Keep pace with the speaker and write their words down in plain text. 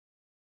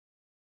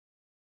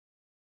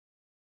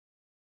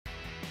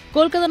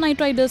Kolkata Knight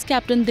Riders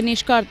captain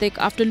Dinesh Karthik,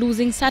 after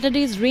losing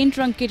Saturday's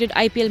rain-truncated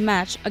IPL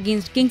match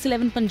against Kings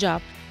XI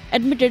Punjab,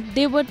 admitted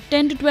they were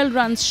 10 to 12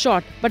 runs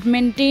short but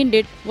maintained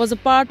it was a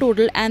par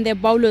total and their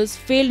bowlers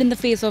failed in the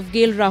face of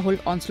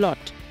Gayle-Rahul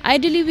onslaught.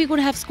 Ideally, we could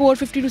have scored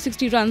 50 to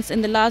 60 runs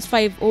in the last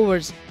 5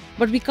 overs,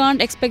 but we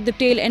can't expect the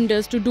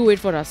tail-enders to do it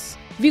for us.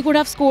 We could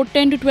have scored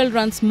 10 to 12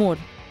 runs more,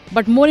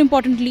 but more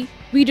importantly,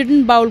 we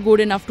didn't bowl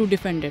good enough to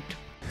defend it.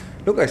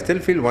 Look, I still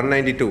feel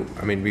 192.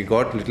 I mean, we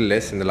got a little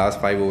less in the last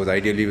 5 overs.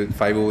 Ideally, with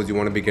 5 overs, you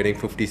want to be getting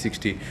 50,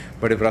 60.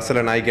 But if Russell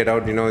and I get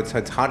out,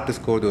 it's hard to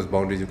score those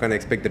boundaries. You can't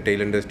expect the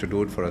tailenders to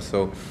do it for us.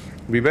 So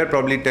we were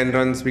probably 10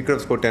 runs. We could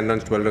have scored 10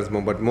 runs, 12 runs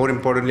more. But more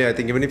importantly, I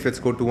think even if it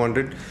scored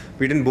 200,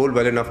 we didn't bowl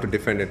well enough to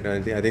defend it.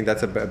 And I think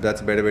that's a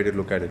better way to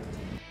look at it.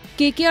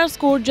 KKR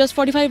scored just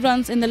 45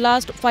 runs in the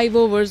last 5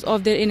 overs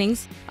of their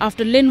innings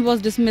after Lynn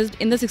was dismissed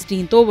in the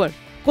 16th over.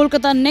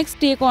 Kolkata next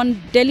take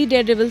on Delhi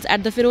Daredevils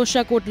at the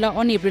Firozshah Kotla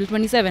on April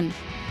 27.